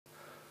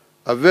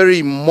a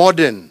very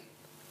modern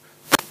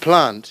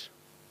plant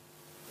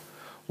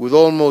with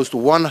almost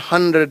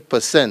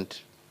 100%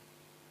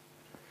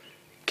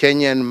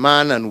 Kenyan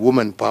man and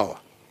woman power.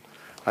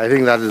 I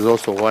think that is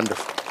also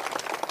wonderful.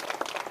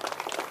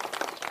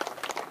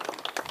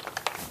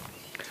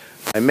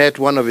 I met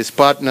one of his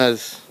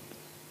partners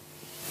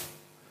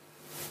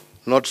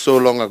not so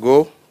long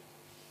ago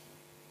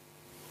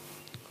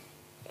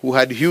who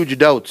had huge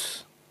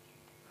doubts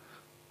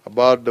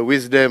about the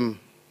wisdom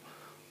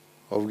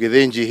of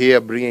Githinji here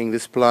bringing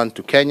this plant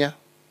to Kenya.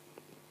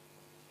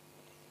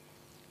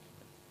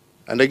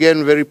 And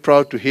again, very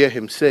proud to hear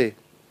him say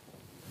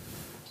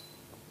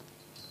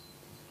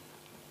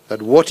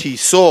that what he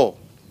saw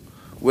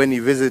when he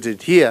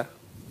visited here,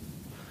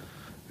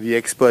 the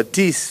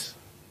expertise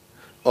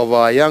of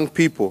our young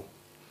people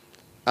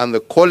and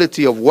the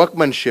quality of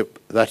workmanship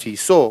that he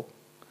saw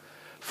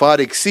far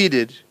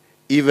exceeded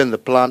even the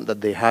plant that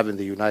they have in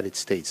the United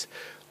States.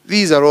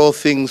 These are all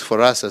things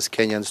for us as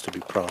Kenyans to be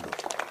proud of.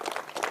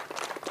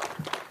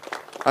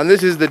 And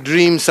this is the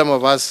dream some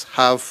of us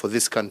have for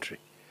this country.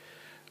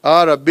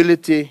 Our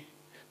ability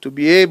to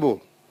be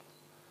able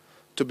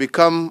to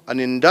become an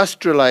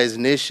industrialized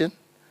nation,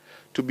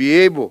 to be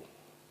able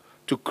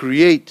to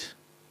create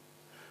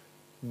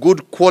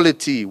good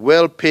quality,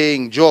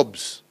 well-paying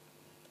jobs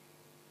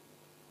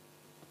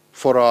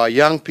for our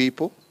young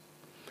people,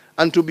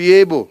 and to be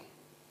able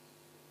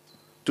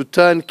to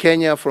turn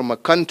Kenya from a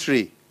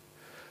country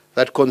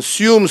that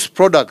consumes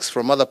products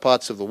from other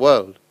parts of the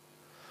world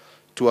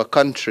to a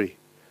country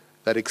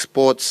that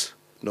exports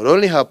not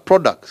only her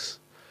products,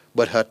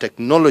 but her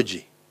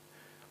technology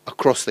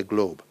across the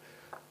globe.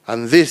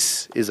 And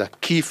this is a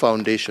key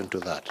foundation to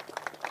that.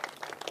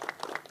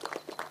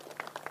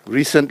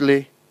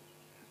 Recently,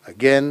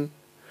 again,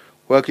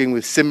 working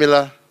with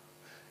similar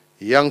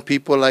young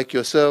people like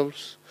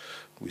yourselves,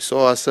 we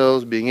saw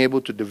ourselves being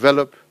able to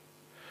develop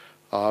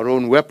our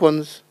own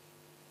weapons.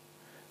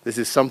 This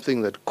is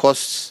something that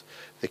costs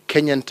the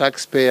Kenyan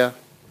taxpayer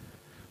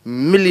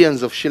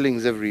millions of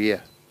shillings every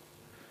year.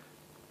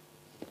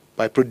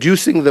 By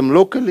producing them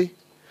locally,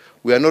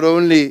 we are not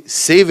only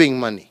saving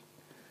money,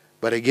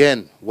 but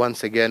again,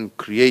 once again,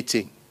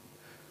 creating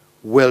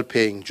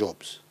well-paying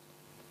jobs.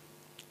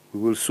 We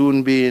will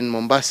soon be in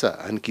Mombasa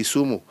and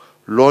Kisumu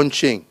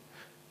launching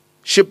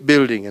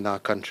shipbuilding in our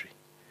country.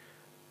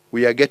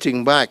 We are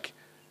getting back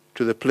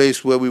to the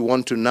place where we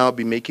want to now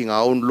be making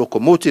our own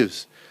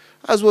locomotives,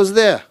 as was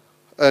there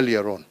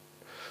earlier on,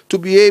 to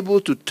be able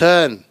to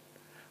turn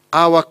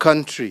our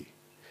country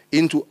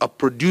into a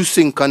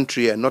producing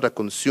country and not a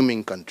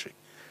consuming country.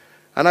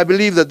 And I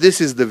believe that this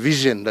is the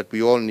vision that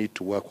we all need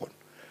to work on.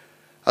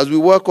 As we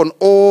work on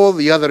all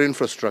the other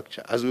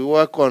infrastructure, as we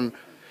work on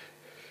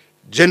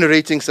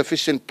generating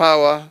sufficient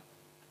power,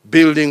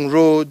 building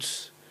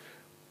roads,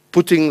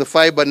 putting the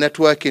fiber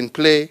network in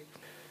play,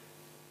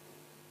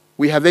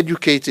 we have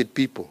educated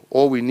people.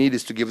 All we need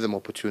is to give them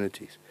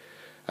opportunities.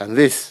 And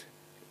this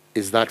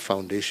is that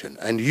foundation.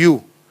 And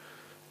you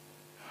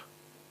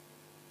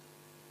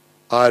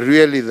are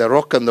really the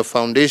rock and the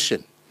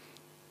foundation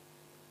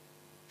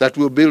that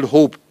will build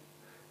hope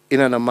in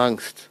and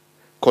amongst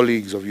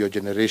colleagues of your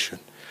generation,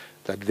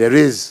 that there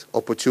is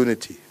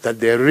opportunity, that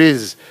there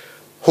is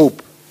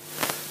hope,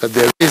 that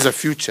there is a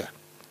future.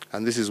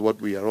 And this is what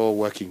we are all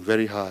working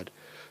very hard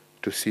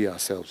to see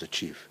ourselves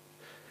achieve.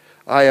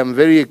 I am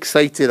very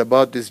excited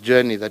about this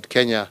journey that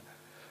Kenya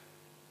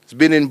has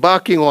been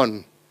embarking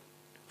on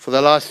for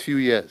the last few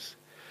years.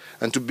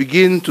 And to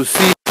begin to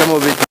see some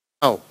of it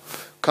now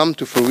come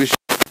to fruition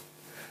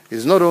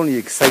is not only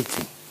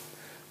exciting,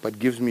 but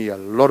gives me a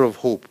lot of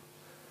hope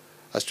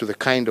as to the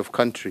kind of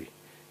country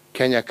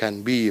Kenya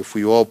can be if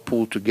we all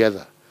pull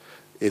together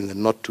in the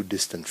not too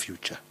distant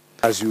future.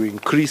 As you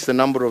increase the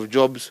number of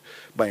jobs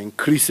by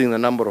increasing the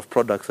number of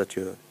products that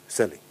you're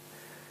selling.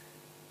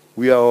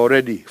 We are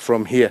already,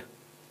 from here,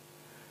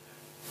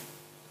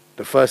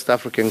 the first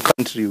African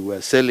country who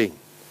are selling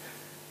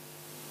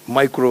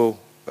micro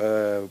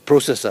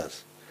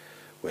processors.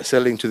 We're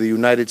selling to the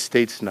United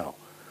States now.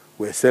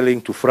 We're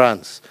selling to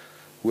France.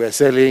 We're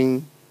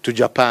selling to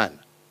Japan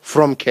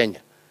from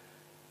Kenya.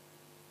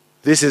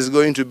 This is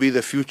going to be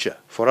the future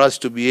for us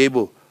to be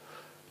able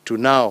to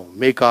now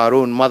make our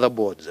own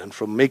motherboards, and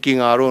from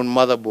making our own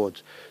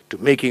motherboards to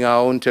making our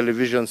own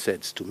television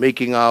sets, to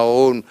making our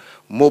own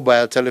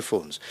mobile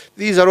telephones.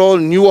 These are all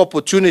new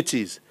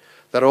opportunities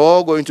that are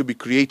all going to be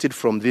created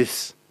from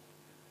this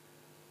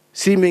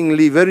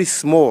seemingly very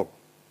small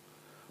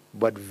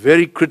but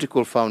very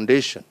critical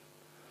foundation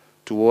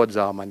towards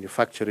our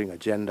manufacturing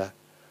agenda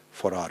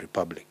for our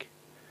republic.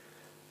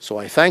 So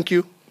I thank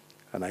you,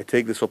 and I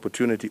take this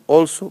opportunity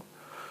also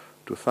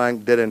to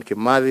thank Dedan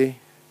Kimathi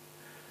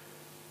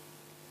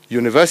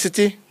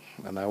University,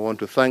 and I want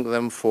to thank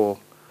them for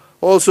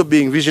also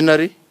being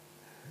visionary,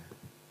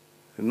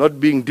 not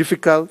being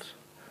difficult,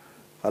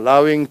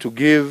 allowing to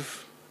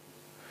give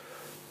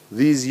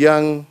these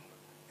young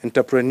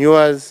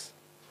entrepreneurs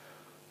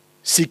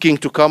seeking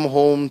to come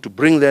home, to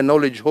bring their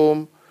knowledge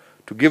home,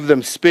 to give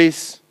them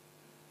space,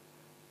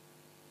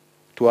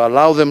 to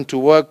allow them to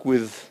work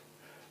with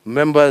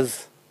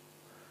members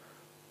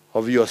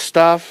of your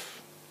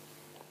staff,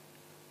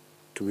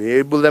 to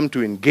enable them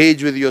to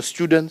engage with your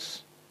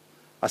students.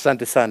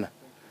 Asante sana.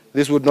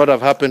 This would not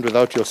have happened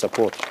without your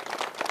support.